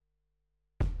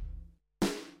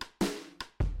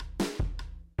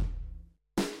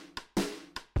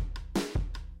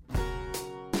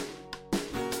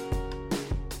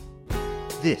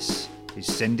This is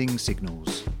Sending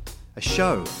Signals, a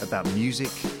show about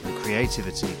music and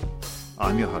creativity.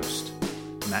 I'm your host,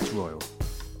 Matt Royal.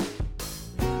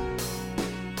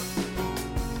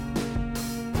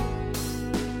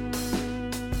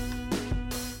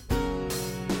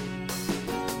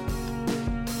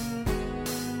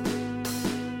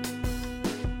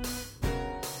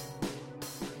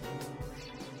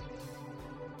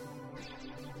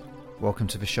 Welcome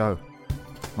to the show.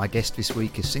 My guest this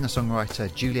week is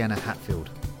singer-songwriter Juliana Hatfield.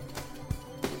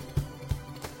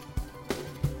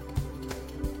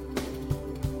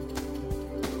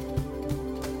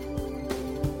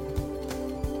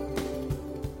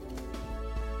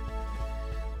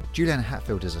 Juliana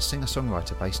Hatfield is a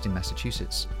singer-songwriter based in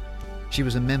Massachusetts. She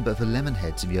was a member of the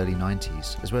Lemonheads in the early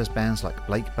 90s, as well as bands like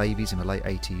Blake Babies in the late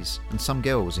 80s and Some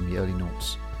Girls in the early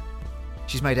noughts.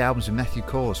 She's made albums with Matthew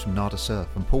Caws from Nada Surf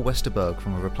and Paul Westerberg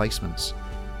from The Replacements.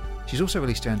 She's also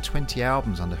released around 20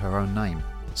 albums under her own name,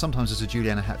 sometimes as a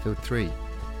Juliana Hatfield Three.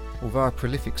 Although a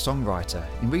prolific songwriter,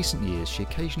 in recent years she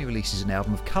occasionally releases an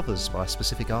album of covers by a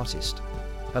specific artist.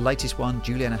 Her latest one,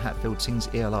 Juliana Hatfield Sings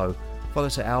ELO,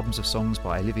 follows her albums of songs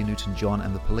by Olivia Newton-John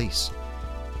and The Police.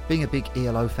 Being a big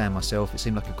ELO fan myself, it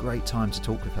seemed like a great time to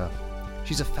talk with her.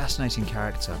 She's a fascinating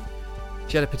character.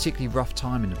 She had a particularly rough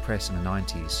time in the press in the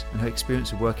 90s, and her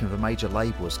experience of working with a major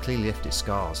label has clearly left its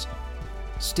scars.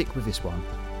 Stick with this one.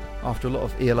 After a lot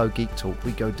of ELO geek talk,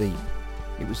 we go deep.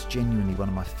 It was genuinely one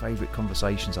of my favourite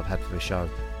conversations I've had for the show.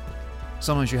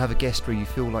 Sometimes you have a guest where you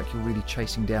feel like you're really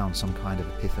chasing down some kind of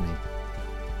epiphany.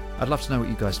 I'd love to know what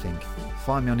you guys think.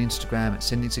 Find me on Instagram at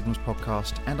Sending Signals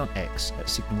Podcast and on X at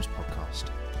Signals Podcast.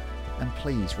 And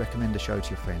please recommend the show to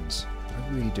your friends. I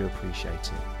really do appreciate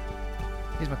it.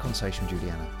 Here's my conversation with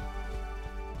Juliana.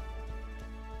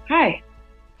 Hi.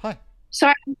 Hi.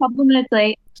 Sorry, I'm a couple minutes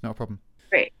late. It's not a problem.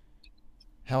 Great.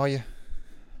 How are you?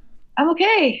 I'm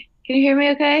okay. Can you hear me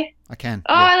okay? I can.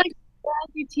 Oh, Yeah. I like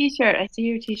your t-shirt. I see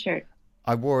your t-shirt.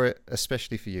 I wore it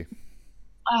especially for you.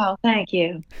 Oh, thank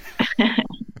you.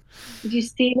 Did you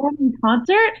see them in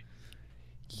concert?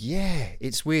 Yeah,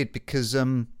 it's weird because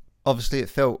obviously it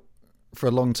felt for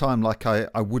a long time like I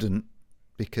wouldn't,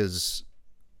 because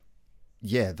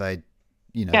they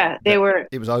were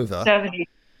it was over 70.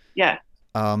 Yeah.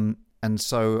 And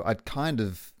so I'd kind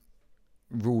of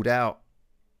ruled out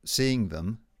seeing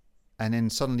them, and then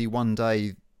suddenly one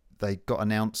day they got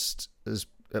announced as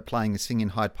playing a thing in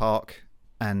Hyde Park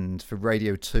and for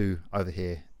Radio 2 over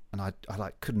here, and I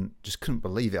couldn't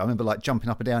believe it. I remember like jumping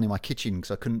up and down in my kitchen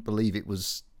because I couldn't believe it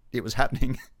was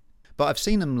happening. But I've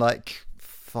seen them like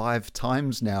 5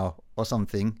 times now or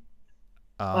something.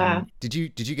 Wow. Did you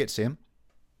get to see him?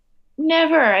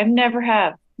 Never. I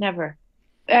never.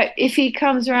 If he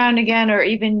comes around again or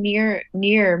even near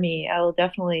me, I will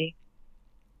definitely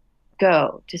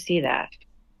go to see that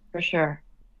for sure.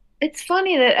 It's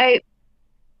funny that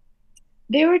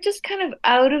they were just kind of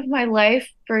out of my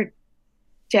life for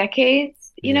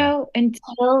decades, you know,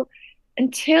 until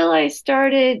I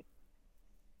started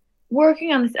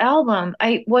working on this album.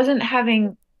 I wasn't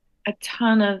having a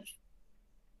ton of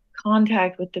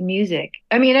contact with the music.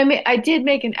 I mean, I did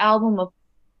make an album of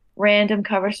random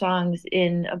cover songs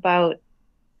in about,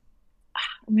 I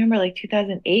remember like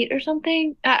 2008 or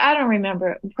something. I don't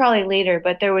remember, probably later,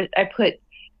 but I put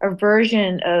a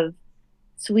version of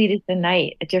Sweet as the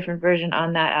Night, a different version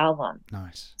on that album.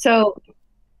 Nice. So,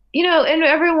 you know, and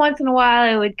every once in a while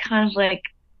I would kind of like,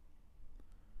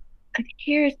 I'd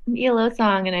hear an ELO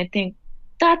song and I'd think,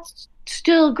 that's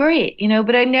still great, you know,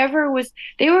 but I never was,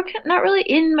 they were not really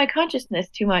in my consciousness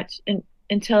too much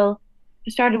until I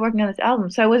started working on this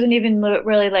album. So I wasn't even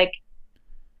really like,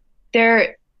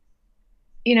 there,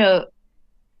 you know,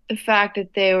 the fact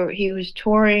that he was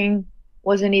touring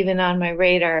wasn't even on my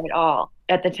radar at all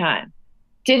at the time.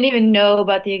 Didn't even know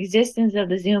about the existence of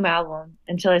the Zoom album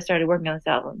until I started working on this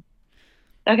album.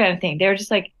 That kind of thing. They were just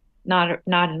like not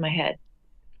in my head.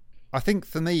 I think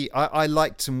for me, I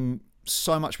liked them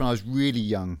so much when I was really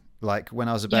young. Like when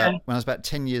I was about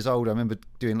 10 years old, I remember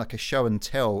doing like a show and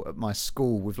tell at my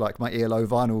school with like my ELO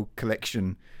vinyl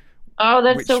collection. Oh,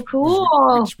 that's so cool.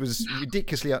 Which was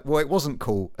ridiculously, well, it wasn't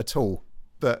cool at all.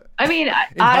 But I mean, in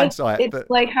hindsight,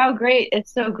 like how great,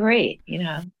 it's so great, you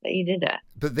know, that you did that.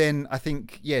 But then I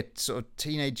think, sort of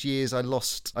teenage years, I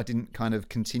didn't kind of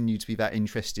continue to be that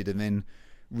interested, and then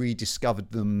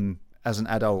rediscovered them as an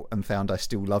adult and found I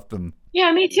still loved them.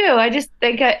 Yeah, me too. I just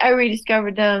think I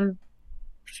rediscovered them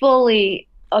fully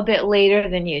a bit later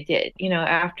than you did, you know,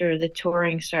 after the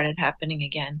touring started happening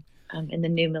again in the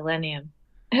new millennium.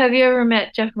 Have you ever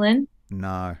met Jeff Lynne?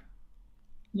 No.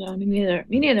 No, me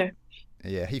neither.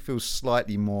 Yeah, he feels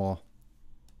slightly more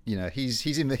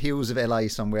he's in the hills of LA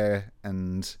somewhere,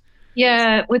 and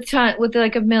Yeah, with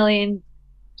like a million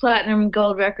platinum and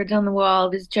gold records on the wall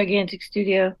of his gigantic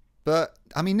studio. but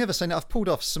I mean, never say no. I've pulled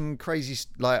off some crazy,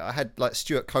 like I had like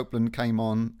Stuart Copeland came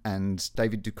on and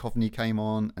David Duchovny came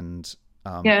on, and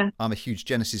Yeah. I'm a huge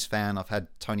Genesis fan. I've had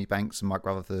Tony Banks and Mike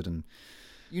Rutherford, and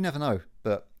you never know.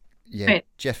 But yeah, Right.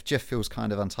 Jeff feels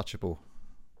kind of untouchable.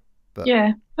 But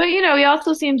Yeah. But he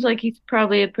also seems like he's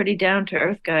probably a pretty down to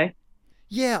earth guy.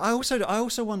 yeah, I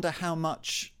also wonder how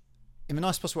much, in the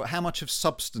nicest possible, how much of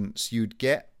substance you'd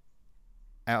get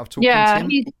out of talking to Yeah, him.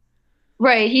 he's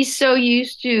right. He's so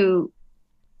used to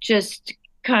just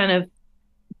kind of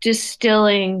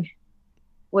distilling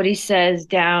what he says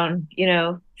down,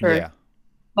 for Yeah,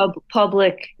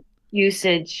 public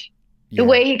usage. The yeah,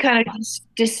 way he kind of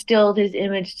distilled his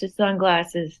image to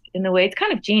sunglasses in the way it's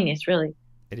kind of genius, really.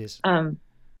 it is.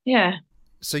 Yeah.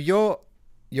 So your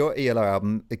ELO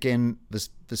album again,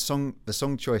 the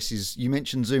song choices you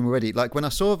mentioned Zoom already. Like when I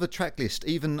saw the track list,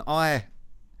 even I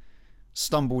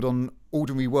stumbled on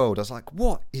Ordinary World. I was like,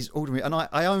 what is Ordinary? And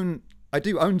I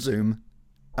do own Zoom.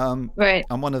 Right.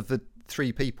 I'm one of the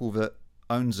 3 people that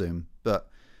own Zoom, but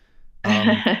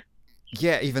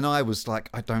yeah, even I was like,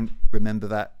 I don't remember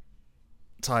that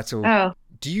title. Oh,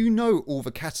 Do you know all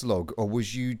the catalogue, or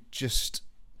was you just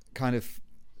kind of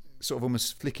sort of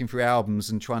almost flicking through albums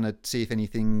and trying to see if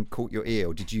anything caught your ear,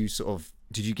 or did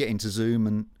you get into Zoom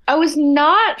and I was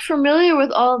not familiar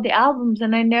with all of the albums,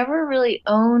 and I never really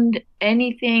owned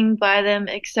anything by them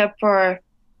except for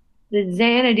the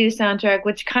Xanadu soundtrack,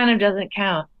 which kind of doesn't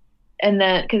count, and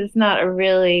then because it's not a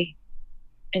really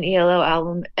an ELO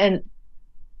album, and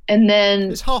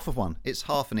then it's half of one? It's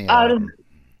half an ELO out of album.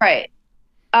 right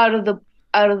out of the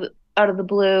out of the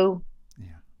blue, Yeah.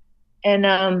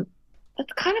 and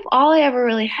that's kind of all I ever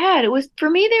really had. It was for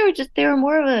me they were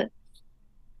more of a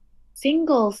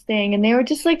singles thing, and they were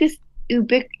just like this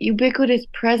ubiquitous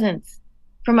presence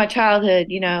from my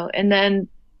childhood,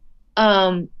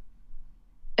 um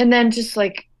and then just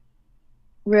like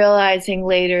realizing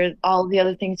later all the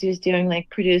other things he was doing, like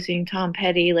producing Tom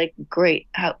Petty, like great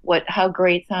how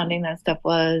great sounding that stuff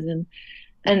was,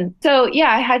 and so yeah,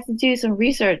 I had to do some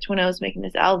research when I was making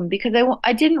this album because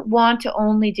I didn't want to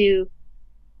only do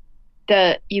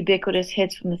the ubiquitous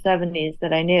hits from the 70s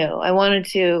that I knew.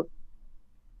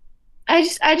 I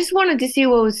just wanted to see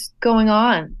what was going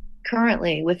on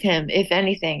currently with him, if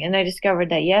anything. And I discovered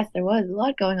that yes, there was a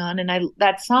lot going on. And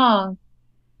that song,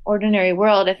 Ordinary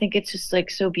World, I think it's just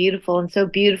like so beautiful and so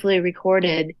beautifully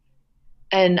recorded.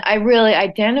 And I really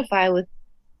identify with,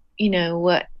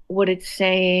 what it's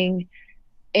saying,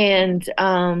 and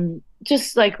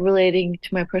just like relating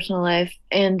to my personal life.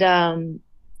 And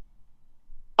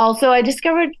also I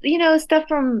discovered, stuff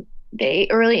from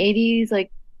the early 80s,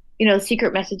 like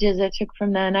secret messages I took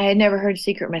from then. I had never heard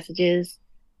secret messages.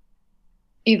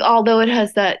 Although it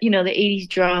has that, the 80s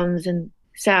drums and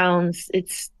sounds,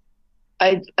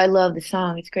 I love the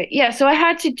song. It's great. Yeah, so I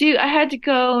had to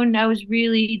go, and I was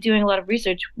really doing a lot of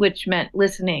research, which meant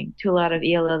listening to a lot of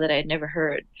ELO that I had never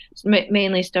heard.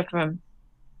 Mainly stuff from,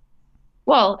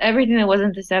 well, everything that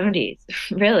wasn't the 70s,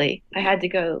 really. I had to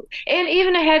go. And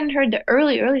even I hadn't heard the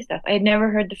early stuff. I had never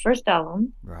heard the first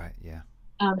album. Right, yeah.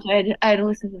 So I had to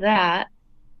listen to that.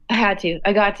 I had to.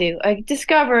 I got to. I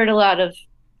discovered a lot of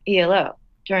ELO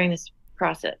during this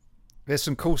process. There's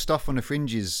some cool stuff on the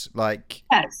fringes, like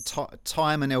Yes.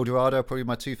 Time and El Dorado are probably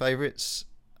my 2 favorites.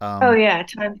 Oh yeah,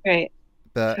 Time's great.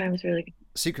 But Time's really good.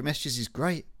 Secret Messages is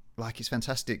great. Like, it's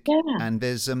fantastic. Yeah. And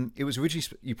there's it was originally,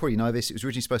 you probably know this, it was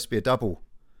originally supposed to be a double,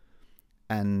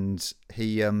 and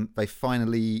they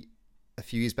finally a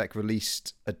few years back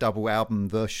released a double album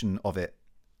version of it.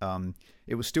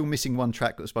 It was still missing one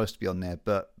track that was supposed to be on there,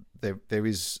 but there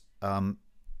is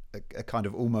a kind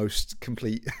of almost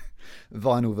complete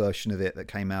vinyl version of it that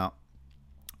came out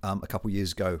a couple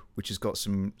years ago, which has got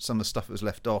some of the stuff that was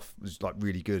left off was like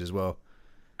really good as well.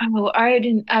 Oh, I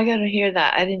gotta hear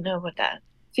that. I didn't know about that.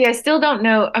 See, I still don't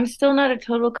know. I'm still not a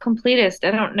total completist.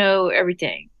 I don't know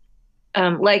everything.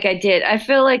 Like I did. I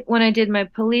feel like when I did my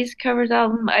Police covers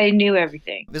album, I knew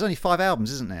everything. There's only 5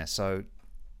 albums, isn't there? So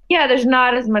Yeah, there's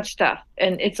not as much stuff.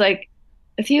 And it's like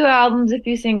a few albums, a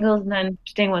few singles, and then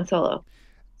Sting one solo.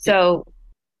 So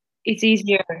it's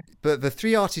easier. But the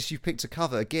 3 artists you picked to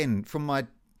cover, again, from my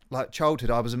like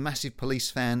childhood, I was a massive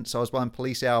Police fan, so I was buying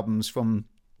Police albums from,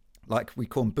 like, we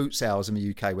call them boot sales in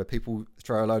the UK, where people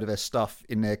throw a load of their stuff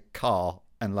in their car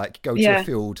and like go to a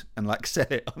field and like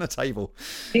set it on a table.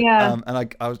 Yeah.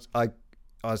 And I was I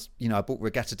bought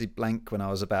Regatta de Blanc when I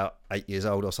was about 8 years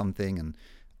old or something, and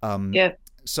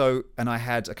so, and I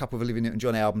had a couple of Olivia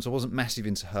Newton-John albums. I wasn't massive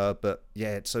into her, but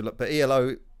yeah. So, but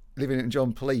ELO, Olivia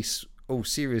Newton-John, Police, all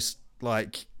serious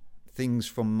like things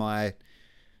from my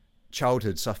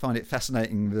childhood. So I find it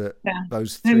fascinating that Yeah.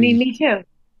 those I mean, three. me too.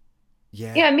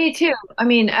 Yeah, Yeah, me too. I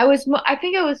mean, I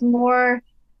think I was more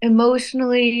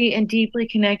emotionally and deeply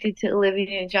connected to Olivia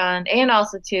Newton-John and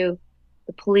also to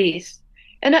the Police.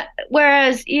 And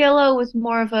whereas ELO was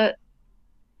more of a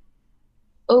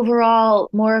overall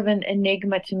more of an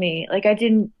enigma to me. Like I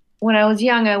didn't when I was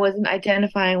young, I wasn't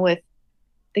identifying with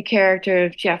the character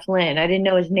of Jeff Lynne. I didn't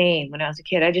know his name when I was a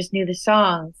kid. I just knew the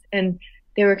songs and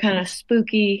they were kind of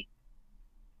spooky,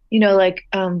 like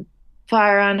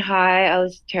Fire on High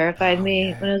always terrified oh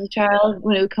me when yeah, I was a child.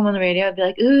 When it would come on the radio, I'd be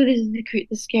like, "Ooh, this is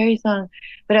the scary song,"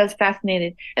 but I was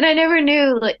fascinated, and I never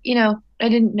knew, like, I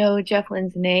didn't know Jeff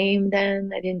Lynne's name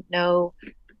then. I didn't know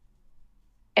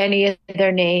any of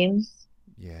their names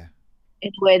yeah,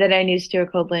 in the way that I knew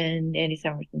Stuart Copeland, Andy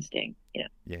Summers, and Sting. yeah.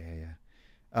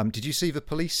 Did you see the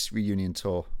Police reunion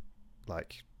tour,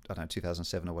 like I don't know,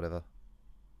 2007 or whatever?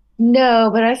 No,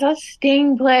 but I saw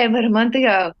Sting play about a month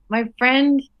ago.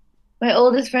 My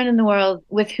oldest friend in the world,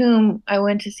 with whom I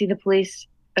went to see the Police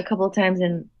a couple of times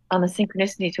on the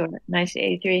Synchronicity tour,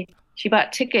 1983. She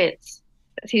bought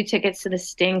a few tickets to the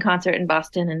Sting concert in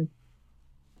Boston,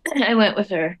 and I went with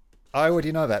her. I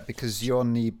already know that because you're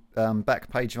on the back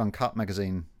page of Uncut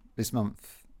magazine this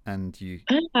month, and you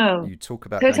Oh, you talk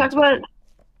about so I going talked to a about. show.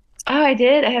 Oh, I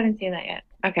did. I haven't seen that yet.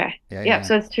 Okay. Yeah, yeah, Yep. yeah.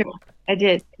 So it's true. I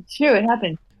did. It's true. It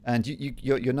happened. And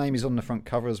your name is on the front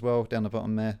cover as well, down the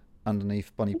bottom there,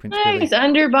 underneath Bonnie Prince Billy. Nice.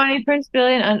 Under Bonnie Prince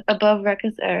Billy and above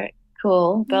Reckless Eric.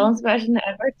 Cool. Bell Mm, and Sebastian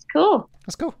Edwards. Cool.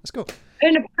 that's cool. That's cool.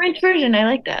 And a print version. I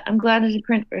like that. I'm glad there's a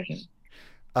print version.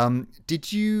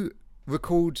 Did you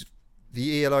record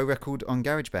the ELO record on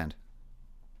GarageBand?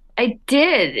 I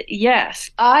did.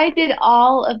 Yes. I did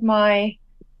all of my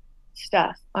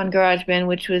stuff on GarageBand,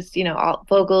 which was, all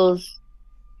vocals,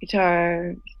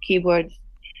 guitar, keyboards,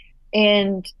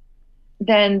 and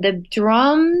then the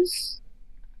drums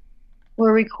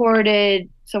were recorded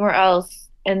somewhere else,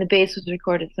 and the bass was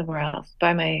recorded somewhere else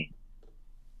by my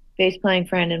bass playing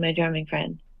friend and my drumming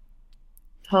friend.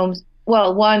 Homes.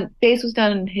 Well, one bass was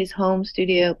done in his home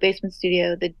studio, basement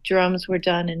studio. The drums were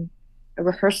done in a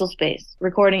rehearsal space,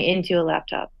 recording into a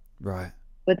laptop. Right.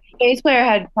 But the bass player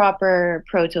had proper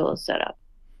Pro Tools set up.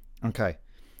 Okay.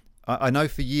 I know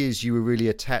for years you were really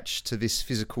attached to this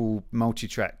physical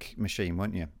multi-track machine,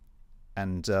 weren't you?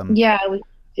 And Yeah, it was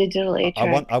digital eight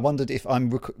track. I wondered if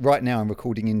right now I'm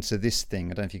recording into this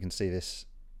thing. I don't know if you can see this.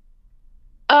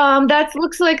 That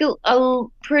looks like a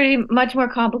pretty much more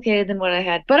complicated than what I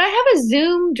had. But I have a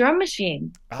Zoom drum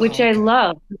machine, which Oh, I okay.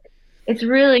 love. It's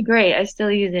really great. I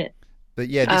still use it. But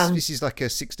yeah, Um, this is like a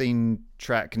 16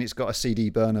 track and it's got a CD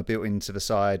burner built into the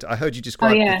side. I heard you oh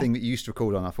describe the yeah. thing that you used to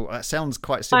record on. I thought that sounds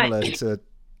quite My, similar to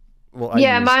what I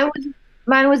yeah, use.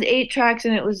 mine was eight tracks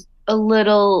and it was a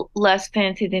little less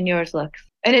fancy than yours looks.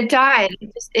 And it died.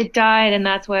 It died and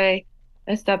that's why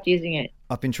I stopped using it.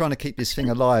 I've been trying to keep this thing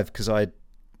alive because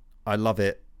I love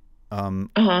it.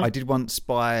 Uh-huh. I did once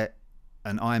buy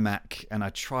an iMac and I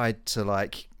tried to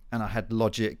and I had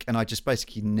Logic and I just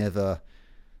basically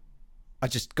I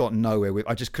just got nowhere with.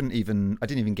 I didn't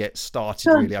even get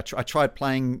started Huh. really. I tried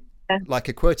playing like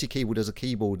a QWERTY keyboard as a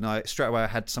keyboard, and straight away I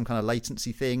had some kind of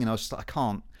latency thing, and I was just like, I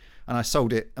can't. And I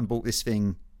sold it and bought this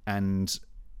thing, and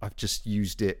I've just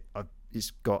used it.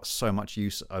 It's got so much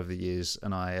use over the years,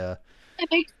 and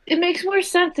It makes more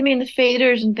sense. I mean, the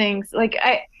faders and things. Like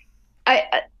I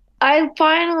I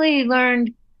finally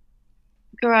learned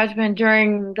GarageBand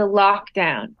during the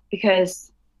lockdown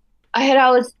because I had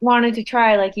always wanted to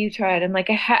try like you tried. I'm like,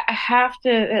 I have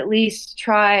to at least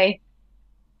try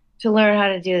to learn how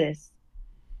to do this.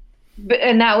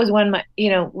 And that was when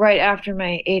right after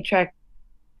my 8-track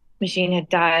machine had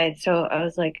died. So I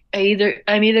was like,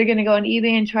 I'm either going to go on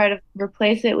eBay and try to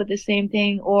replace it with the same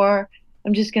thing, or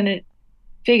I'm just going to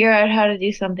figure out how to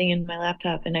do something in my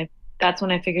laptop. And that's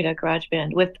when I figured out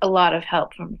GarageBand with a lot of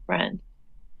help from a friend.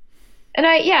 And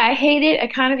I hate it. I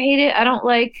kind of hate it. I don't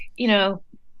like,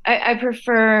 I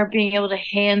prefer being able to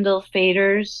handle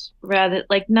faders rather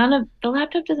like none of the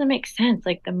laptop doesn't make sense.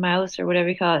 Like the mouse or whatever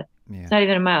you call it. It's yeah. not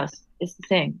even a mouse. It's the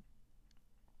thing.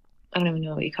 I don't even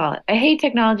know what you call it. I hate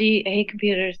technology. I hate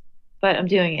computers, but I'm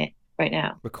doing it right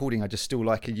now. Recording, I just still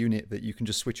like a unit that you can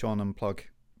just switch on and plug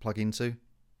into.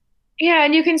 Yeah,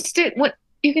 and you can stick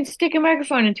a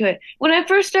microphone into it. When I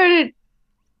first started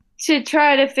to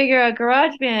try to figure out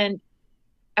GarageBand,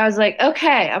 I was like,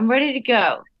 okay, I'm ready to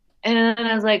go. And then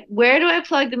I was like, where do I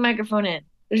plug the microphone in?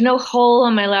 There's no hole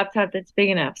on my laptop that's big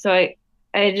enough. So I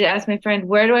just asked my friend,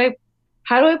 where do I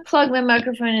how do I plug my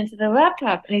microphone into the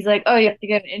laptop? And he's like, oh, you have to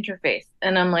get an interface.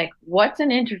 And I'm like, what's an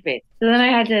interface? So then I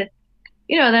had to,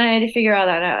 then I had to figure all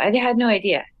that out. I had no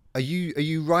idea. Are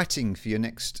you writing for your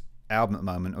next album at the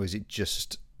moment, or is it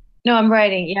just? No, I'm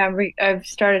writing. Yeah, I've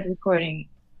started recording.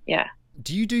 Yeah.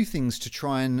 Do you do things to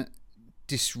try and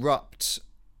disrupt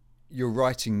your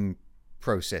writing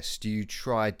process? Do you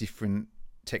try different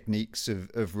techniques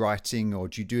of writing, or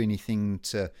do you do anything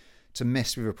to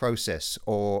mess with a process,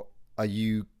 or are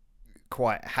you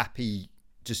quite happy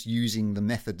just using the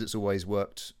method that's always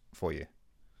worked for you?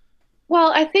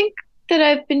 Well, I think that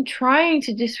I've been trying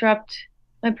to disrupt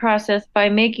my process by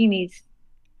making these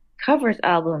covers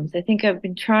albums. I think I've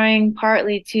been trying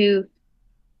partly to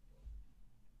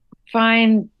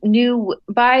find new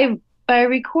by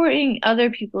recording other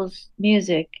people's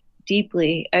music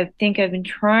deeply. I think I've been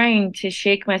trying to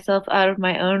shake myself out of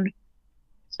my own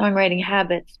songwriting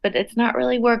habits, but it's not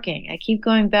really working. I keep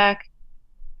going back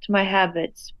to my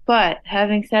habits. But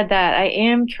having said that, I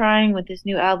am trying with this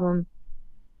new album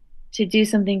to do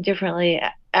something differently.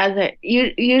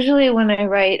 Usually when I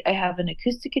write, I have an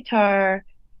acoustic guitar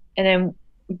and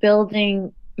I'm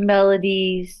building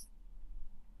melodies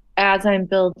as I'm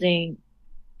building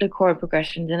the chord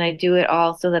progressions, and I do it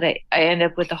all so that I end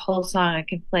up with a whole song I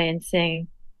can play and sing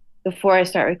before I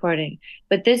start recording.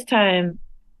 But this time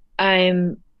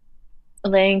I'm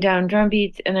laying down drum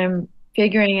beats and I'm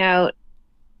figuring out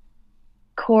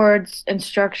chords and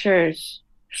structures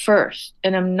first,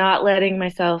 and I'm not letting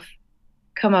myself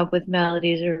come up with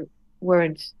melodies or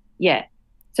words yet.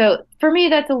 So for me,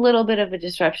 that's a little bit of a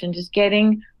disruption, just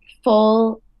getting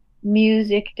full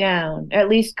music down, at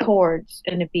least chords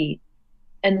and a beat,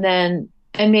 and then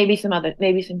and maybe some I'll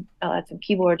add some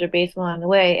keyboards or bass along the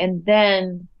way, and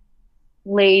then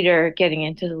later getting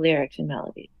into the lyrics and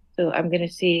melody. So I'm gonna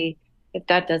see if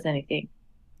that does anything,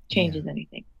 Yeah, changes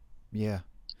anything. yeah,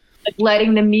 Like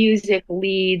letting the music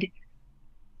lead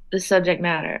the subject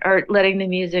matter, or letting the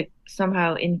music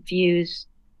somehow infuse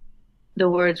the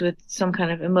words with some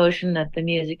kind of emotion that the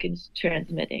music is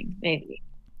transmitting, maybe.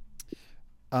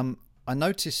 um I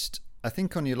noticed, I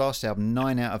think on your last album,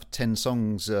 9 out of 10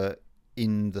 songs are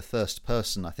in the first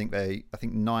person. I think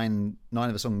nine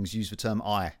of the songs use the term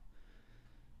I.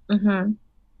 Hmm.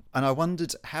 And I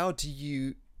wondered, how do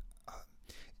you?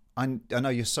 I know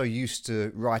you're so used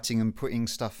to writing and putting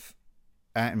stuff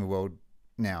out in the world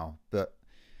now, but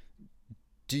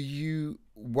do you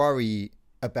worry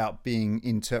about being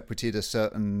interpreted a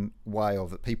certain way, or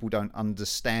that people don't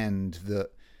understand that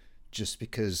just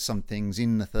because something's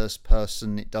in the first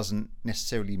person, it doesn't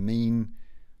necessarily mean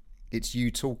it's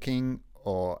you talking?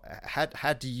 Or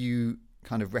how do you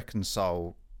kind of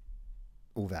reconcile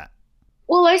all that?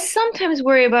 Well, I sometimes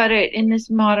worry about it in this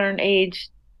modern age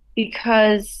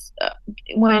because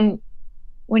when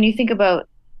when you think about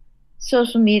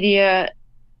social media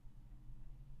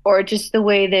or just the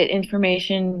way that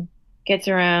information gets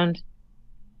around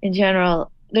in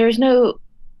general, there's no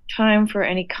time for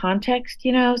any context,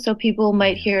 So people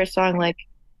might Yeah, hear a song like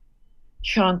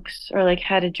Chunks or like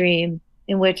Had a Dream,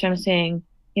 in which I'm saying,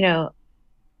 you know,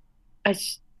 I,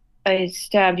 I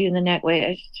stabbed you in the neck. Wait,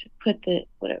 I should put the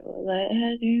whatever,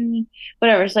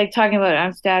 whatever. It's like talking about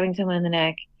I'm stabbing someone in the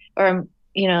neck, or I'm,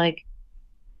 like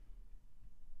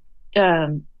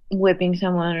whipping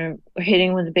someone or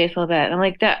hitting with a baseball bat. And I'm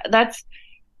like that. That's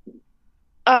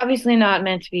obviously not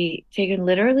meant to be taken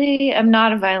literally. I'm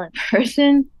not a violent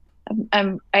person.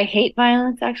 I hate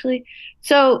violence actually.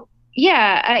 So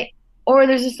yeah, I or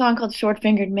there's a song called Short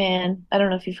Fingered Man. I don't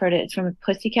know if you've heard it. It's from a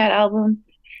Pussycat album,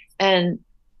 and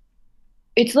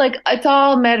it's like it's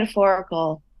all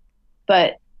metaphorical,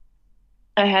 but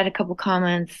I had a couple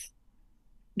comments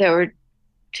that were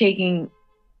taking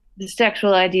the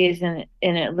sexual ideas in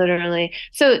it literally.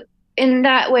 So in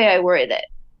that way, I worry that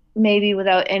maybe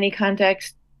without any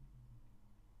context,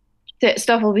 that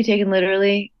stuff will be taken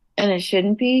literally, and it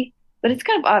shouldn't be. But it's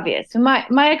kind of obvious. So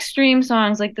my extreme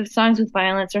songs, like the songs with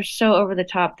violence, are so over the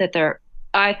top that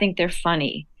I think they're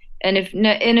funny. And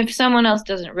if someone else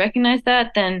doesn't recognize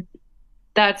that, then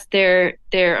that's their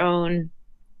own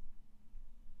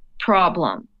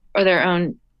problem or their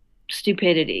own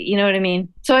stupidity. You know what I mean?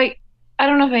 So I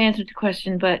don't know if I answered the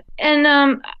question, but and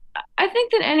I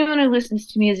think that anyone who listens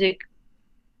to music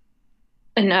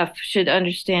enough should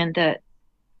understand that,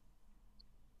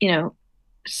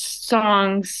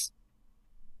 songs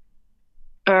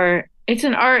are it's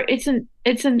an art, it's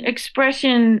an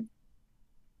expression,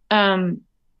 um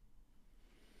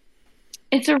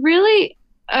it's a really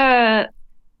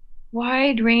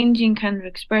wide ranging kind of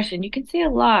expression. You can say a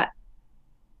lot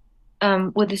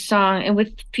with a song, and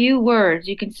with few words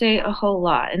you can say a whole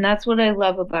lot, and that's what I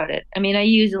love about it. I mean, I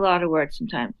use a lot of words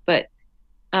sometimes, but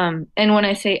and when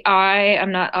I say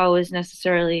I'm not always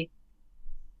necessarily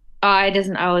I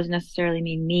doesn't always necessarily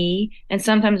mean me. And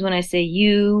sometimes when I say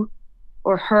you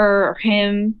or her or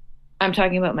him, I'm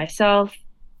talking about myself.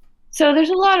 So there's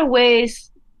a lot of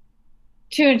ways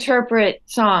to interpret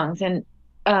songs, and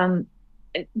um,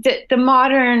 the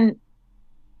modern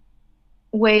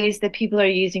ways that people are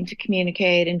using to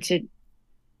communicate and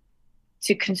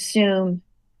to consume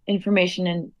information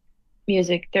and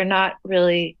music, they're not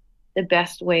really the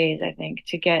best ways, I think,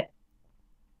 to get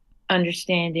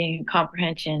understanding and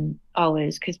comprehension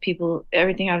always, because people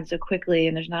everything happens so quickly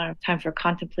and there's not enough time for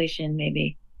contemplation,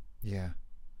 maybe. Yeah.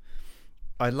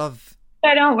 I love.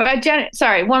 I don't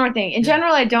sorry, one more thing. In Yeah.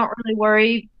 general, I don't really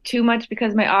worry too much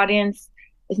because my audience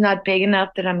is not big enough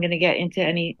that I'm going to get into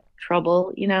any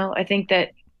trouble, you know. I think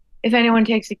that if anyone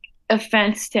takes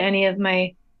offense to any of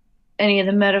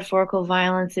the metaphorical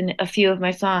violence in a few of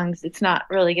my songs, it's not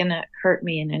really going to hurt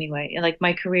me in any way. Like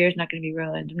my career is not going to be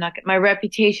ruined. My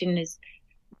reputation is,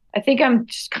 I think I'm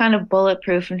just kind of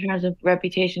bulletproof in terms of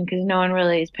reputation because no one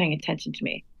really is paying attention to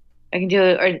me. I can do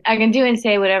it, or I can do and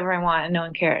say whatever I want and no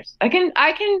one cares. I can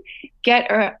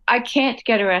get, or I can't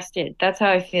get arrested. That's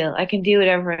how I feel. I can do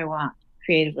whatever I want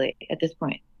creatively at this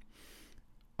point.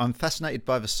 I'm fascinated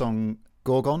by the song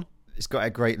Gorgon. It's got a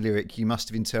great lyric. You must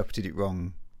have interpreted it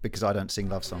wrong because I don't sing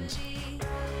love songs.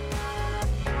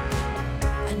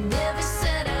 I never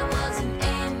said I was an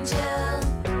angel.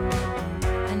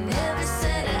 I never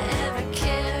said I ever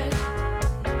cared.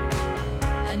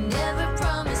 I never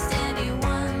promised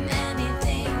anyone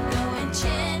anything. No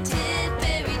enchanted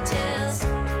fairy tales.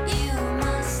 You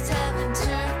must have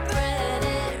interpreted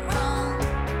it wrong.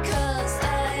 'Cause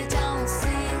I don't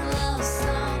sing love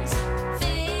songs.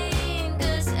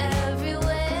 Fingers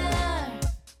everywhere.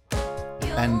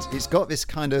 And it's got this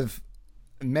kind of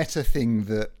meta thing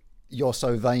that You're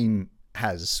So Vain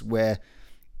has, where,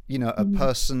 you know, a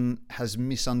person has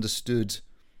misunderstood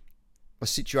a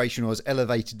situation or has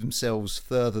elevated themselves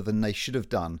further than they should have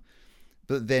done.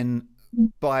 But then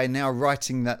by now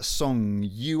writing that song,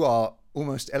 you are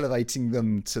almost elevating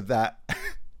them to that.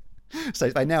 So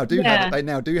they now do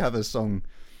have a song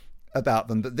about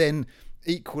them. But then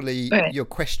equally, Right. you're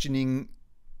questioning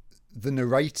the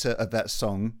narrator of that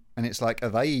song, and it's like, are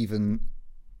they even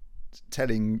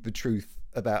telling the truth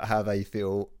about how they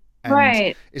feel? And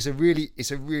Right. it's a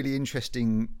really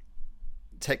interesting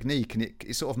technique, and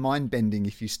it's sort of mind bending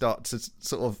if you start to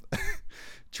sort of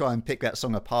try and pick that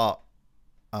song apart.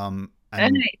 And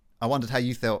I wondered how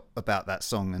you felt about that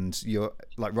song, and you're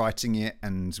like writing it,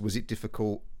 and was it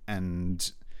difficult?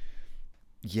 And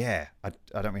yeah, I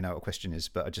don't really know what a question is,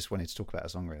 but I just wanted to talk about a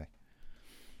song really.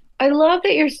 I love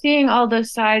that you're seeing all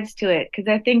those sides to it because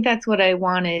I think that's what I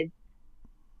wanted.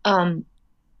 Um,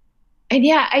 and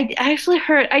yeah, I actually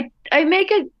heard I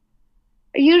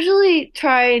usually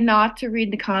try not to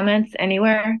read the comments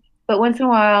anywhere, but once in a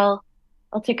while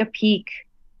I'll take a peek.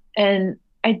 And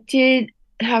I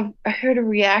heard a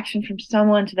reaction from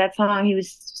someone to that song. He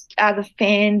was, as a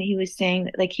fan, he was saying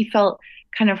that like he felt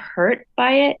kind of hurt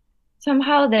by it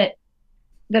somehow, that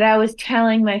I was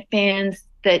telling my fans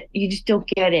that you just don't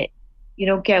get it. You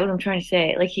don't get what I'm trying to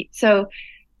say.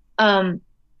 Um,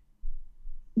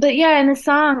 but yeah, in the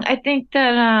song, I think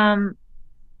that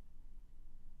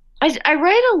I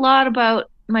write a lot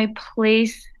about my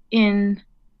place in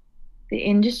the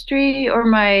industry, or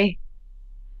my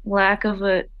lack of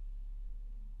a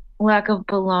lack of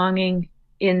belonging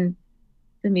in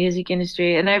the music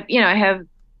industry. And I have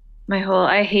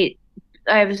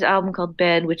I have this album called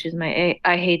Bed, which is my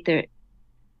I hate the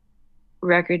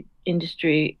record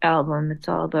industry album. It's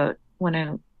all about when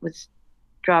I was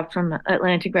dropped from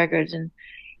Atlantic Records and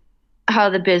how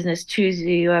the business chews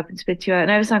you up and spits you out.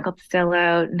 And I have a song called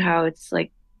Sellout, and how it's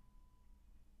like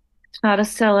it's not a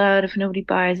sellout if nobody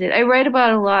buys it. I write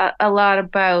about a lot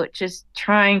about just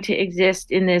trying to exist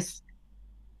in this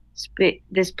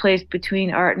place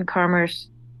between art and commerce,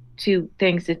 two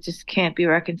things that just can't be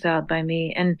reconciled by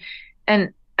me. And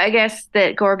I guess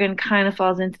that Gorgon kind of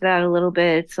falls into that a little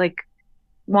bit. It's like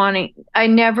I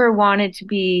never wanted to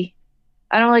be,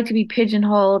 I don't like to be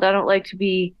pigeonholed. I don't like to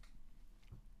be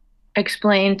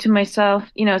explained to myself.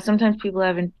 You know, sometimes people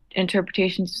have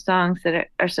interpretations of songs that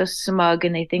are so smug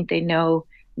and they think they know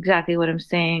exactly what I'm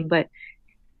saying. But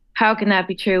how can that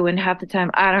be true when half the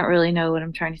time I don't really know what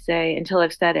I'm trying to say until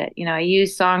I've said it? You know, I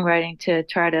use songwriting to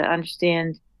try to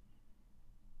understand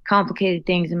complicated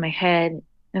things in my head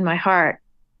and my heart.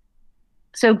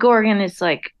 So Gorgon is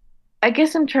like, I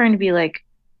guess I'm trying to be like,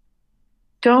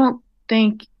 don't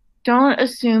think don't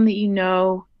assume that you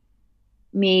know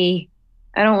me.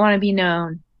 I don't want to be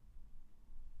known.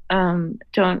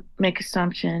 Don't make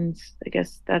assumptions. I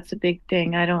guess that's a big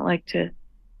thing. I try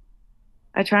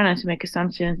not to make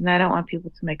assumptions, and I don't want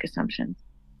people to make assumptions.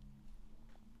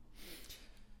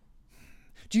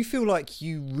 Do you feel like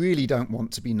you really don't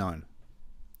want to be known?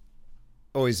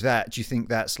 Or do you think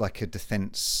that's like a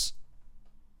defense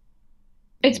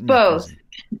It's both.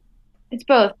 mechanism? It's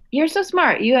both. You're so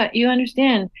smart. You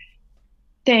understand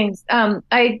things.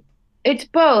 It's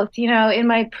both, in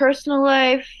my personal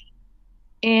life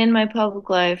and my public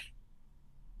life,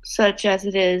 such as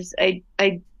it is.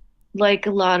 I like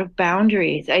a lot of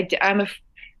boundaries. I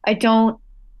don't,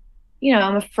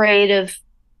 I'm afraid of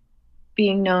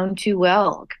being known too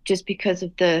well just because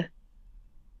of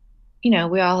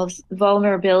we all have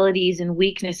vulnerabilities and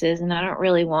weaknesses, and I don't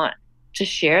really want to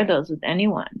share those with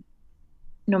anyone,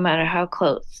 no matter how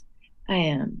close I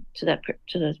am to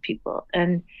those people.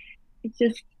 And it's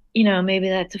just, maybe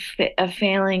that's a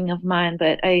failing of mine,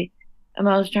 but I'm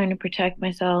always trying to protect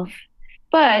myself.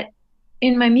 But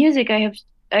in my music, I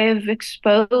have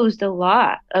exposed a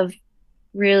lot of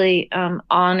really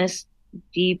honest,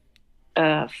 deep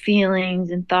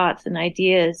feelings and thoughts and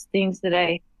ideas, things that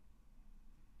I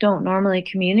don't normally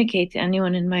communicate to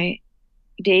anyone in my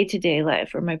day-to-day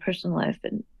life or my personal life.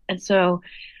 And so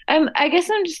I guess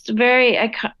I'm just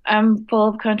I'm full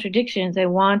of contradictions. I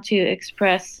want to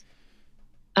express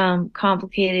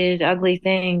complicated, ugly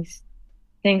things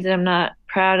that I'm not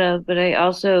proud of, but I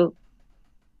also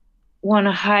want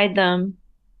to hide them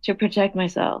to protect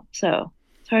myself. So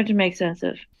it's hard to make sense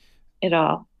of it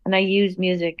all. And I use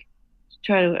music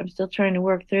I'm still trying to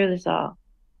work through this all.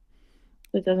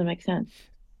 So it doesn't make sense.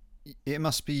 It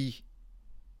must be,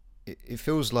 it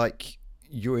feels like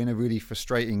you're in a really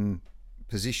frustrating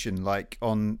position, like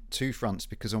on two fronts,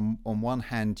 because on one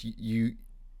hand,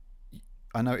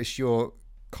 I notice you're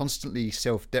constantly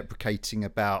self-deprecating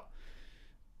about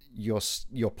your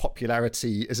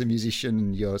popularity as a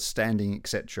musician, your standing,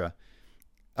 etc.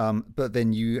 But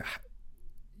then you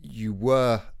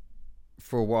were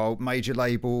for a while major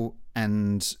label,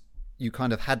 and you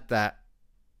kind of had that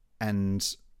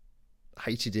and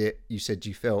hated it. You said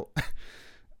you felt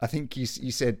I think you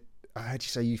said, I heard you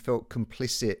say you felt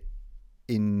complicit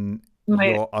in My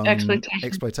your own expectation.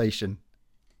 exploitation,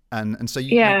 and so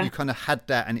Yeah. you kind of had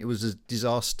that, and it was a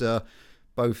disaster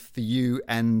both for you,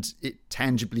 and it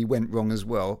tangibly went wrong as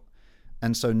well.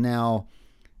 And so now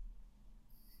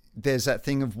there's that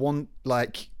thing of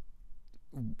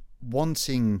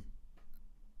wanting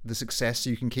the success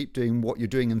so you can keep doing what you're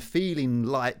doing and feeling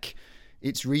like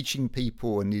it's reaching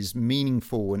people and is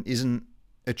meaningful and isn't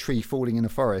a tree falling in a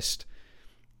forest.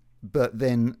 But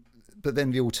then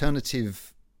the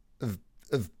alternative of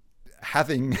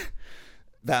having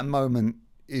that moment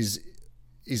is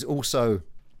also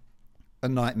a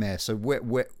nightmare. So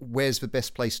where's the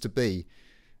best place to be?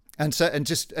 And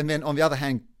then on the other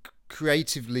hand,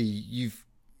 creatively,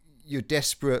 you're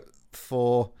desperate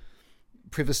for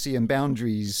privacy and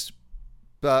boundaries,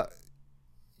 but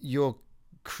you're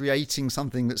creating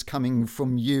something that's coming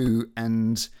from you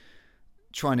and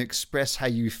trying to express how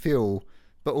you feel,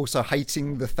 but also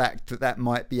hating the fact that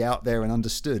might be out there and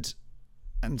understood.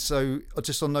 And so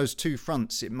just on those two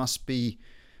fronts, it must be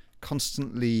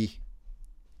constantly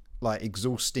like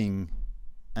exhausting.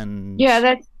 And Yeah,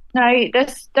 that's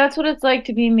what it's like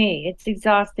to be me. It's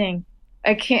exhausting.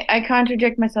 I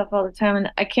contradict myself all the time,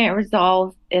 and I can't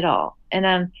resolve it all.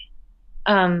 And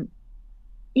um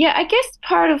yeah, I guess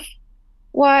part of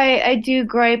why I do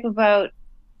gripe about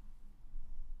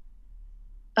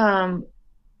um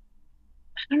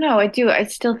I don't know, I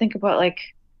still think about like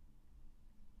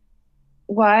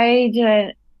why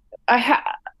did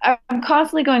I'm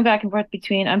constantly going back and forth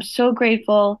between I'm so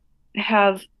grateful to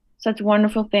have such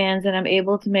wonderful fans and I'm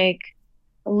able to make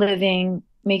a living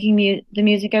making the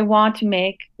music I want to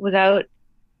make without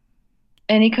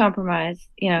any compromise.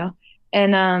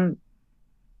 And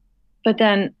but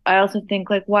then I also think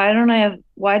like why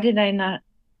do I not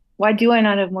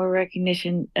have more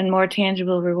recognition and more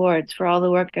tangible rewards for all the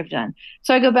work I've done?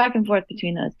 So I go back and forth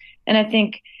between those. And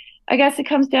I guess it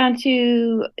comes down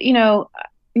to,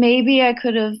 maybe I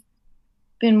could have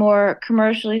been more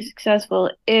commercially successful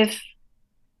if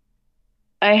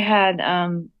I had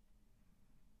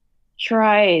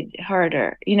tried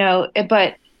harder,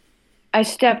 but I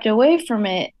stepped away from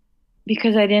it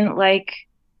because I didn't like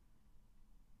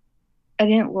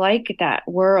that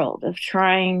world of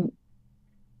trying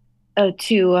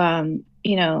to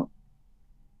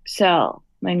sell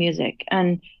my music.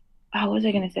 And what was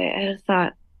I gonna say? I just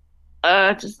thought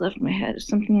it just left my head.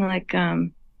 Something like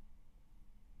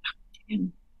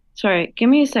Sorry, give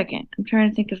me a second. I'm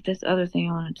trying to think of this other thing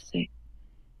I wanted to say.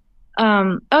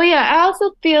 Oh yeah, I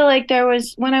also feel like there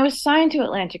was when I was signed to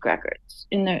Atlantic Records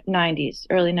in the 90s,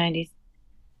 early 90s.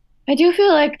 I do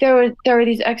feel like there were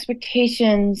these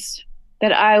expectations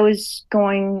that I was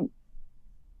going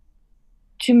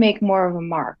to make more of a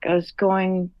mark. I was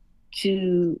going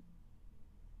to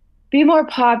be more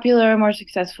popular, more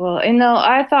successful. And though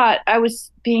I thought I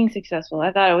was being successful,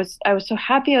 I was so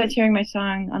happy I was hearing my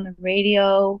song on the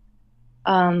radio,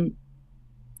 um,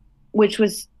 which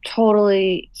was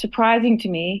totally surprising to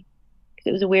me because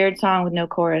it was a weird song with no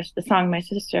chorus, the song My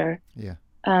Sister. Yeah.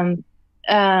 Um,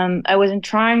 I wasn't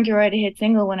trying to write a hit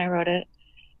single when I wrote it.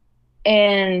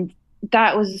 And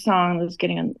that was the song that was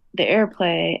getting on the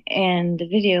airplay and the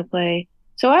video play.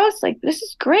 So I was like, this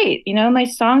is great. My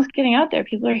song's getting out there.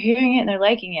 People are hearing it and they're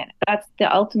liking it. That's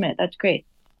the ultimate. That's great.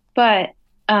 But,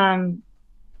 oh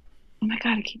my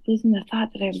God, I keep losing the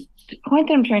point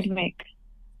that I'm trying to make.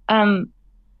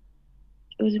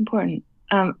 It was important.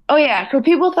 Oh yeah. So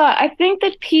I think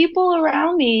that people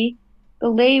around me, the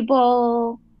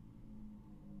label,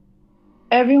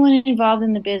 everyone involved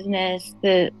in the business,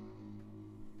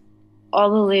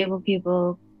 all the label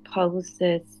people,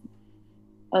 publicists,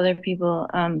 other people,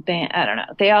 band, I don't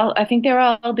know. I think they were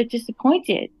all a bit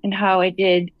disappointed in how I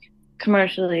did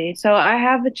commercially. So I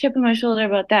have a chip on my shoulder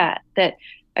about that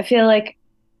I feel like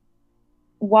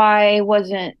why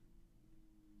wasn't,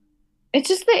 it's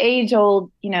just the age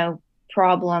old,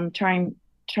 problem trying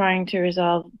to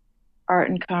resolve art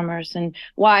and commerce and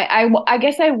why I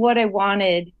guess what I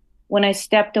wanted when I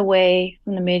stepped away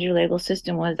from the major label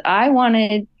system was I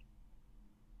wanted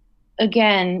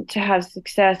again to have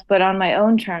success, but on my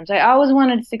own terms. I always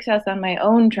wanted success on my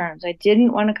own terms. I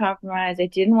didn't want to compromise. I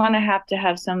didn't want to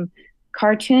have some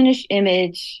cartoonish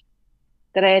image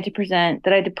that I had to present,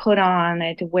 that I had to put on, I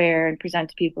had to wear and present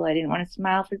to people. I didn't want to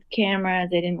smile for the cameras.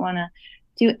 I didn't want to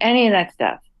do any of that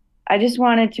stuff. I just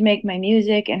wanted to make my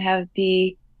music and have it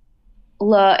be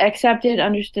accepted,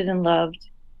 understood, and loved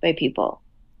by people.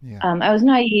 Yeah. I was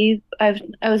naive. I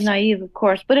was naive, of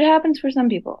course, but it happens for some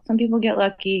people. Some people get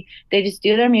lucky. They just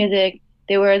do their music.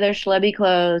 They wear their schlubby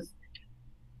clothes.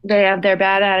 They have their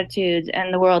bad attitudes,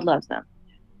 and the world loves them.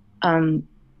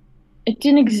 It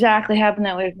didn't exactly happen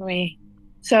that way for me.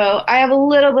 So I have a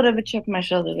little bit of a chip on my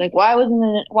shoulder. Like, why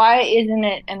isn't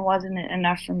it and wasn't it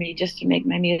enough for me just to make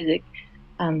my music?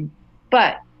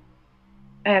 But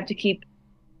I have to keep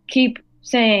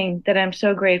saying that I'm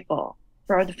so grateful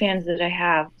for the fans that I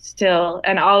have still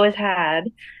and always had,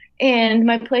 and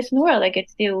my place in the world. I get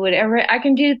to do whatever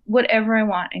I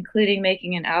want, including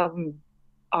making an album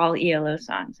all ELO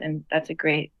songs, and that's a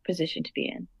great position to be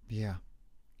in. Yeah.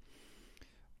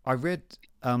 I read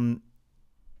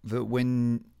that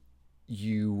when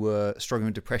you were struggling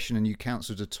with depression and you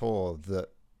cancelled a tour, that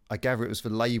I gather it was the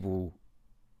label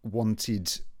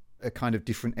wanted a kind of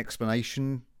different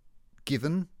explanation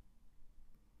given.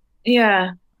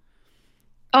 Yeah.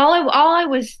 All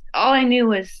I knew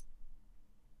was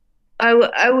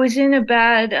I was in a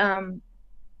bad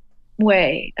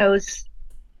way. It was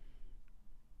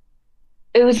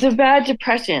a bad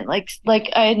depression, like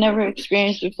I had never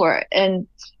experienced before, and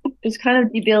it was kind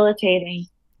of debilitating.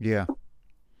 Yeah.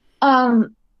 Though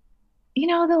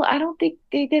I don't think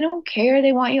they don't care.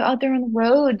 They want you out there on the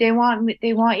road. They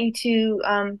want you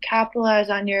to capitalize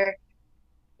on I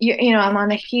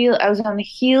was on the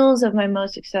heels of my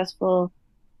most successful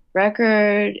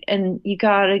record, and you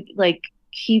gotta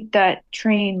keep that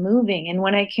train moving. And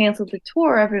when I canceled the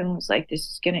tour, everyone was like, "This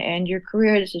is gonna end your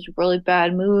career. This is a really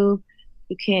bad move.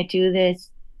 You can't do this."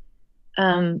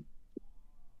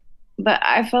 But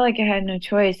I felt like I had no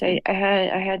choice. I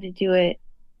had to do it.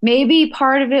 Maybe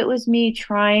part of it was me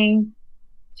trying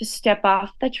to step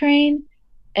off the train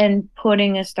and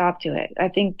putting a stop to it. I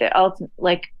think that I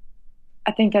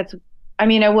think that's, I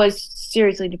mean, I was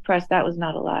seriously depressed. That was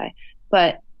not a lie.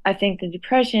 But I think the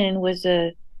depression was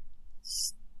a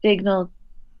signal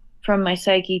from my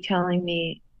psyche telling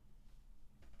me,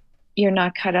 you're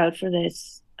not cut out for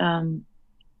this,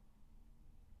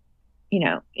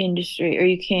 industry, or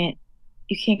you can't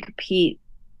compete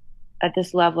at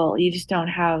this level. You just don't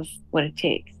have what it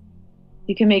takes.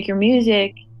 You can make your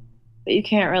music, but you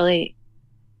can't really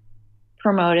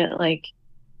promote it like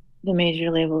the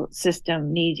major label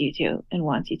system needs you to and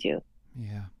wants you to.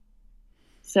 Yeah.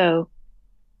 So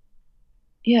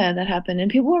yeah, that happened,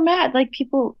 and people were mad. Like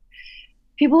people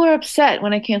were upset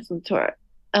when I canceled the tour.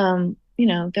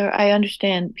 I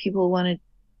understand people wanted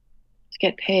to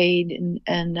get paid,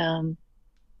 and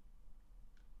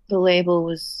the label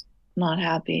was not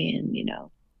happy, and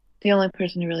the only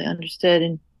person who really understood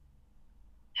and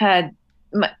had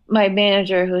my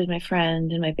manager, who was my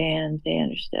friend, and my band, they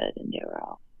understood, and they were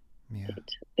all Yeah.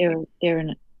 they were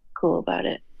cool about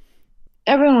it.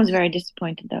 Everyone was very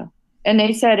disappointed though, and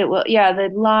they said it will. Yeah, the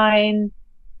line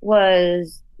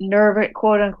was nervous,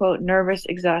 quote unquote, nervous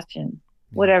exhaustion,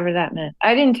 Yeah. whatever that meant.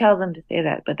 I didn't tell them to say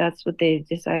that, but that's what they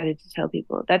decided to tell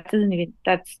people. That doesn't even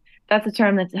that's a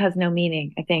term that has no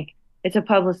meaning. I think it's a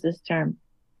publicist term,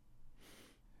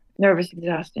 nervous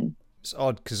exhaustion. It's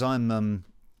odd because I'm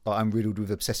riddled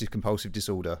with obsessive compulsive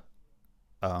disorder,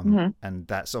 Hmm. and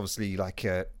that's obviously like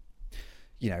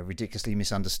ridiculously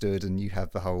misunderstood. And you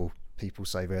have the whole people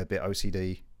say they're a bit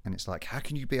OCD, and it's like, how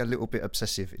can you be a little bit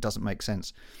obsessive? It doesn't make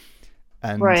sense.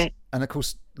 And Right. and of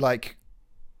course, like,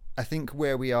 I think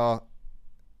where we are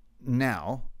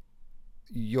now,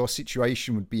 your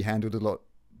situation would be handled a lot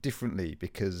differently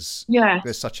because Yeah.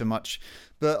 there's such a much.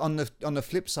 But on the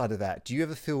flip side of that, do you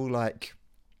ever feel like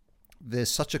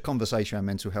there's such a conversation around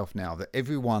mental health now that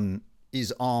everyone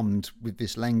is armed with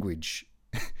this language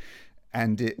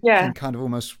and it Yeah. can kind of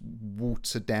almost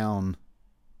water down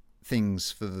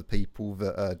things for the people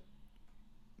that are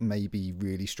maybe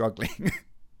really struggling?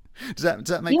 Does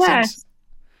that make sense? Yes.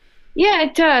 Yeah,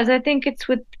 it does. I think it's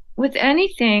with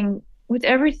anything, with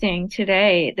everything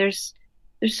today. There's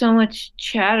so much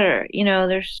chatter,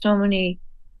 there's so many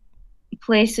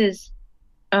places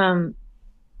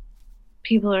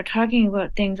people are talking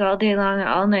about things all day long and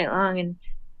all night long,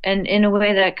 and in a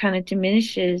way that kind of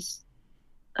diminishes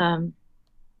um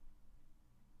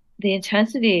the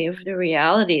intensity of the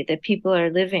reality that people are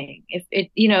living.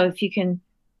 If you can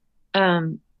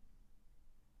um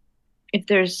if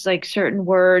there's like certain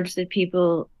words that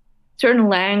certain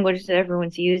language that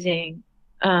everyone's using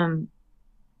um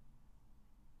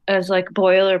as like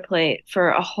boilerplate for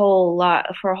a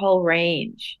whole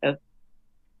range of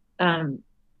um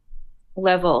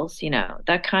levels,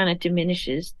 that kind of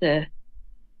diminishes the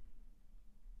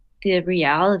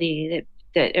reality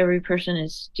that every person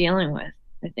is dealing with,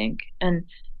 I think. And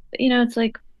it's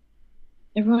like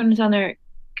everyone is on their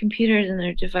computers and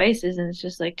their devices, and it's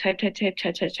just like type, type, type,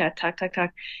 chat, chat, chat, talk, talk,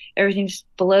 talk. Everything just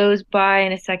blows by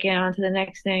in a second on to the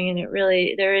next thing, and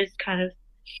there is kind of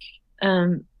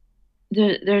um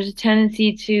there's a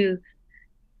tendency to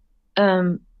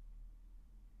um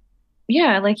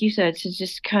yeah, like you said, to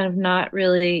just kind of not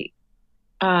really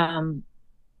um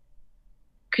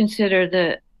consider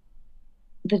the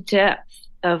depth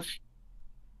of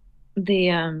the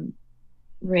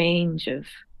range of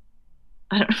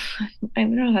I don't I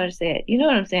don't know how to say it. You know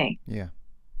what I'm saying? Yeah.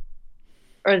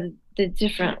 Or the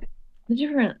different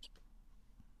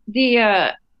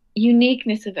the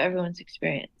uniqueness of everyone's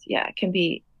experience. Yeah, it can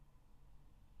be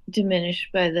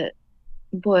diminished by the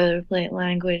boilerplate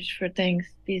language for things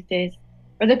these days.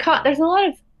 There's a lot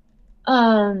of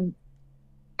um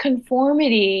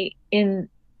conformity in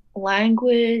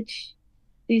language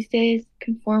these days,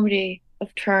 conformity of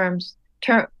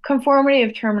conformity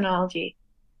of terminology.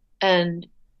 And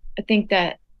I think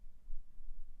that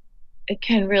it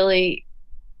can really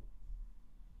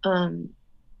um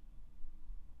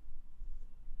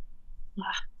ah,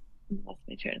 I lost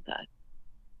my train of thought.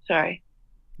 Sorry.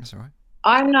 That's all right.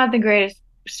 I'm not the greatest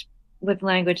with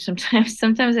language sometimes.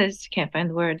 Sometimes I just can't find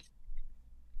the words.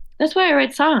 That's why I write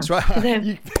That's songs, because right.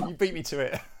 You beat me to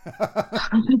it.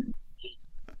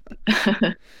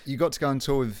 You got to go on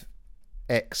tour with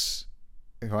X,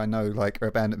 who I know like are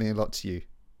a band that mean a lot to you.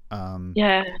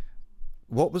 yeah.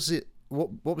 What was it?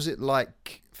 What was it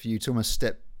like for you to almost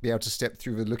be able to step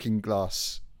through the looking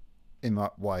glass in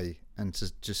that way, and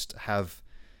to just have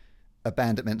a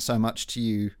band that meant so much to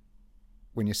you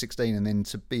when you're 16, and then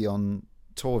to be on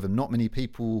tour with them? Not many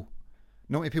people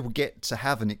get to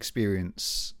have an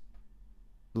experience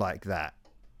like that.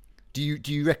 Do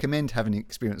you recommend having an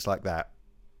experience like that,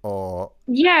 or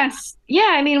Yes. Yeah,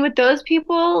 I mean with those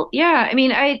people, yeah. I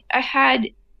mean I had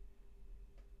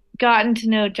gotten to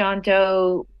know John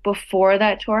Doe before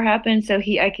that tour happened, so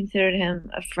I considered him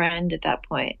a friend at that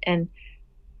point. And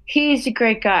he's a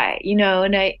great guy,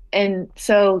 and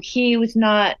so it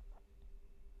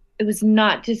was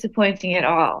not disappointing at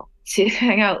all to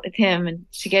hang out with him and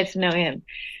to get to know him.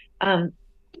 Um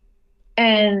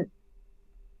and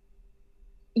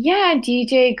yeah,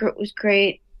 was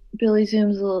great. Billy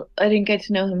Zoom's I didn't get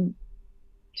to know him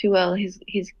too well. He's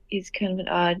kind of an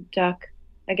odd duck,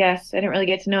 I guess. I didn't really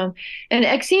get to know him. And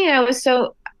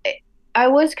Exene, I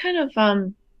was kind of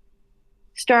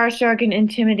starstruck and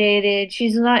intimidated.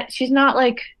 She's not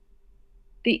like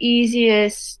the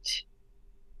easiest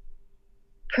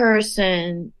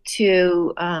person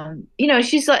to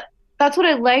she's like, that's what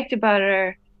I liked about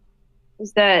her,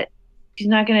 is that she's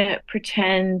not gonna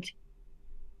pretend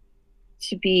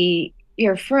to be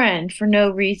your friend for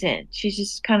no reason. She's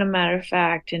just kind of matter of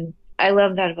fact, and I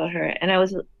love that about her. And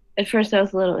at first I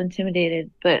was a little intimidated,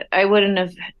 but I wouldn't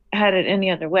have had it any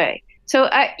other way. So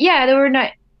yeah, there were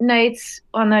nights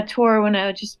on that tour when I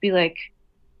would just be like,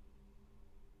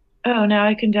 oh, now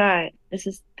I can die. This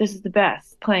is the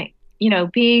best playing,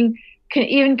 being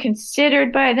even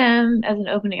considered by them as an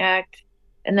opening act,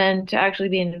 and then to actually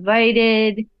be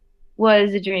invited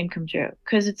was a dream come true.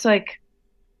 Because it's like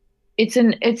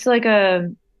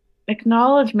a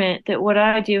acknowledgement that what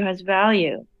I do has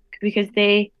value, because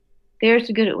they're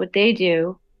so good at what they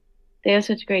do. They have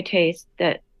such great taste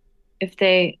that if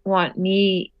they want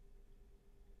me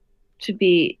to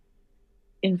be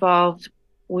involved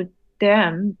with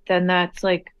them, then that's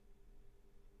like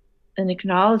an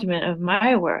acknowledgement of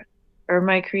my worth, or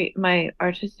my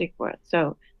artistic worth.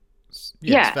 So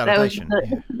Yeah, yeah, it's that was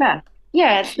validation. the best.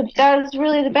 Yeah, that was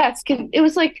really the best. 'Cause it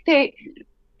was like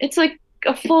it's like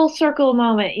a full circle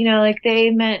moment, like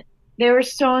they were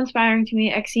so inspiring to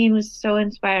me. Exene was so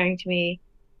inspiring to me.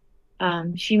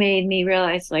 She made me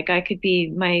realize like I could be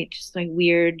my just like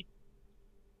weird,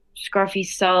 scruffy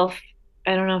self.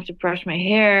 I don't have to brush my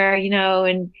hair,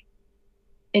 and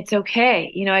it's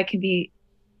okay.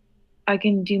 I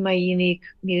can do my unique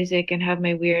music and have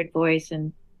my weird voice,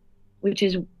 and which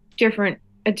is a different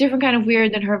kind of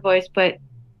weird than her voice, but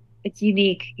it's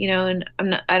unique, and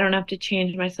I don't have to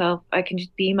change myself. I can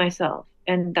just be myself,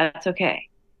 and that's okay.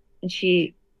 And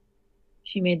she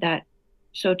made that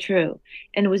so true,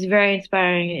 and it was very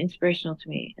inspiring and inspirational to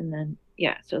me. And then,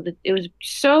 yeah, so it was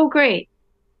so great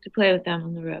to play with them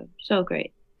on the road. So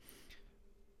great.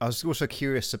 I was also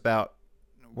curious about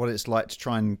what it's like to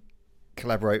try and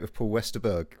collaborate with Paul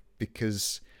Westerberg,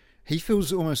 because he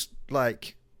feels almost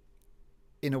like,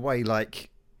 in a way,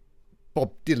 like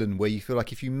Bob Dylan, where you feel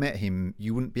like if you met him,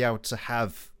 you wouldn't be able to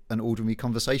have an ordinary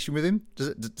conversation with him.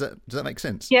 Does that make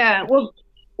sense? Yeah, well,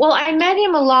 I met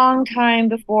him a long time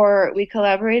before we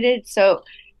collaborated,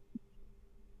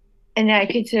 and I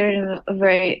considered him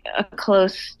a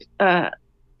close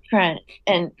friend.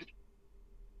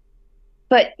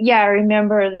 But yeah, I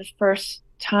remember the first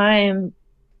time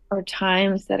or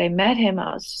times that I met him,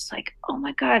 I was just like, oh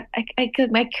my God,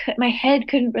 my head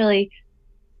couldn't really,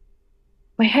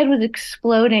 my head was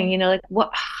exploding, like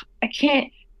what,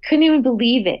 couldn't even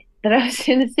believe it that I was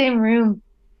in the same room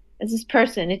as this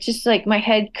person. It's just like my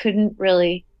head couldn't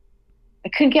really, I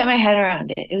couldn't get my head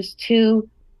around it. It was too,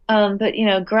 but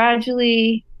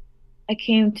gradually I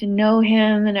came to know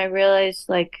him, and I realized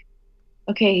like,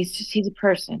 okay, he's a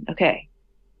person. Okay.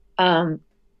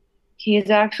 He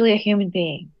is actually a human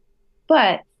being,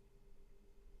 but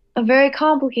a very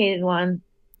complicated one,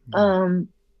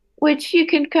 which you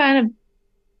can kind of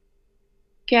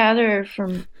gather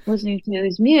from listening to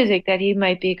his music that he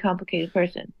might be a complicated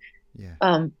person.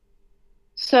 Yeah.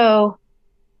 So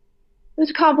it was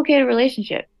a complicated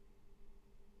relationship,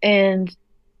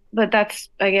 but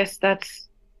I guess that's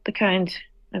the kind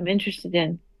I'm interested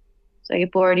in. So I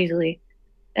get bored easily.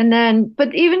 And then,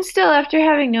 but even still, after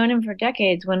having known him for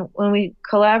decades, when we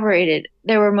collaborated,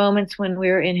 there were moments when we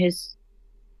were in his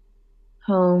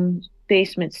home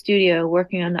basement studio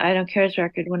working on the I Don't Cares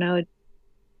record, when I would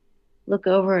look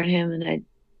over at him and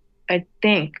I'd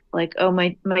think like, oh,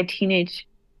 my teenage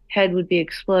head would be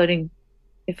exploding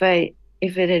if it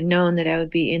had known that I would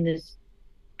be in this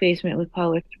basement with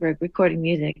Paul Westerberg recording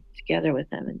music together with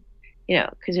them. And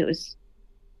because it was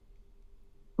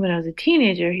when I was a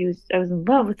teenager, I was in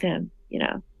love with him.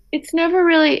 It never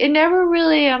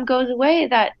really goes away,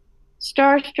 that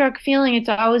starstruck feeling. It's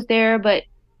always there, but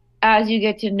as you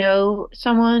get to know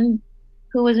someone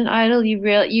who was an idol,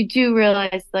 you do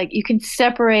realize like you can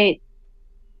separate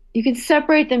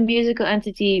the musical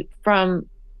entity from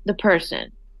the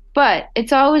person. But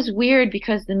it's always weird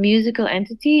because the musical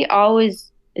entity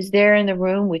always is there in the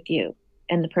room with you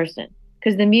and the person.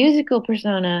 Because the musical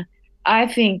persona, I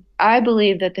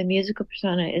believe that the musical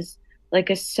persona is like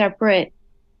a separate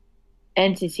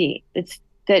entity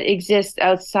that exists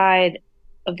outside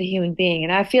of the human being.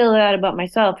 And I feel that about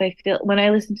myself. I feel when I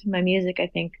listen to my music, I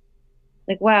think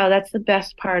like, wow, that's the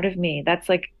best part of me. That's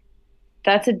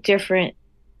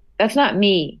not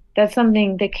me. That's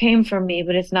something that came from me,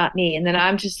 but it's not me. And then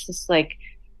I'm just this like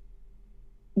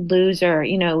loser,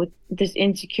 with this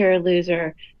insecure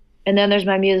loser. And then there's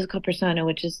my musical persona,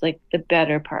 which is like the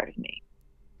better part of me.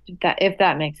 If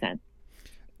that makes sense.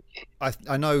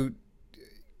 I know,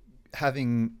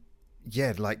 having,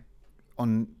 like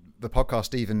on the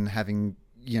podcast, even having,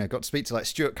 got to speak to like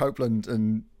Stuart Copeland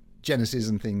and Genesis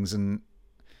and things, and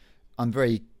I'm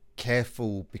very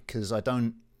careful because I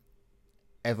don't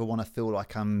ever want to feel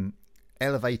like I'm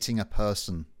elevating a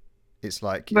person It's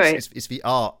like Right. it's the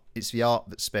art. It's the art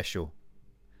that's special.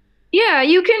 Yeah,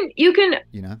 you can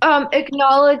You know.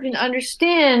 acknowledge and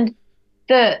understand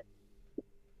the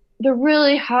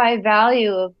really high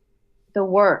value of the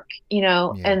work,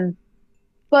 Yeah.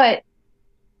 but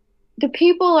the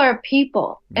people are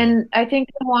people, Yeah. and I think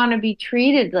they want to be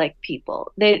treated like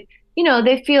people. They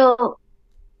feel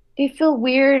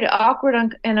weird, awkward,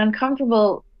 and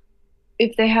uncomfortable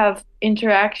if they have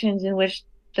interactions in which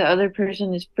the other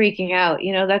person is freaking out.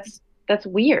 That's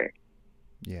weird.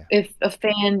 Yeah. If a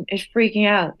fan is freaking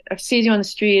out, or sees you on the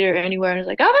street or anywhere and is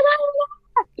like, "Oh my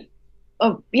God,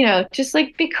 oh my God," just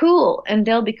like be cool, and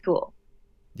they'll be cool.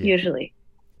 Yeah. Usually.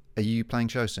 Are you playing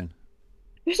shows soon?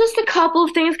 There's just a couple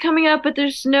of things coming up, but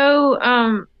there's no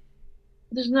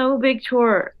big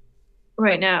tour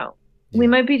right now. We Yeah.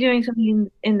 might be doing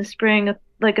something in the spring,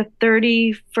 like a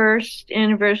 31st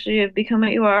anniversary of Become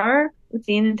What You Are with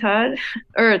Dean and Todd,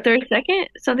 or 32nd,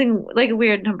 something like a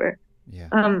weird number.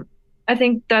 Yeah. I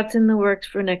think that's in the works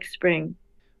for next spring.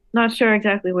 Not sure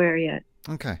exactly where yet.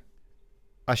 Okay.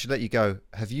 I should let you go.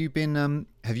 Have you been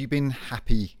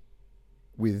happy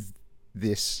with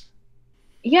this?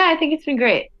 Yeah, I think it's been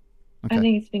great. Okay. I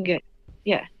think it's been good.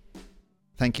 Yeah.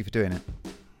 Thank you for doing it.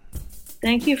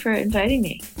 Thank you for inviting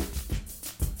me.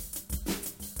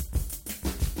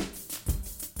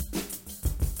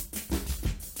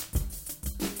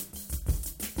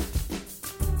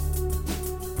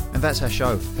 And that's our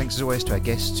show. Thanks as always to our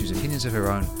guests whose opinions of her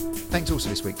own. Thanks also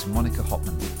this week to Monica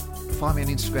Hopman. Find me on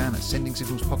Instagram at Sending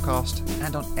Signals Podcast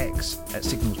and on X at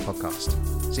Signals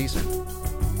Podcast. See you soon.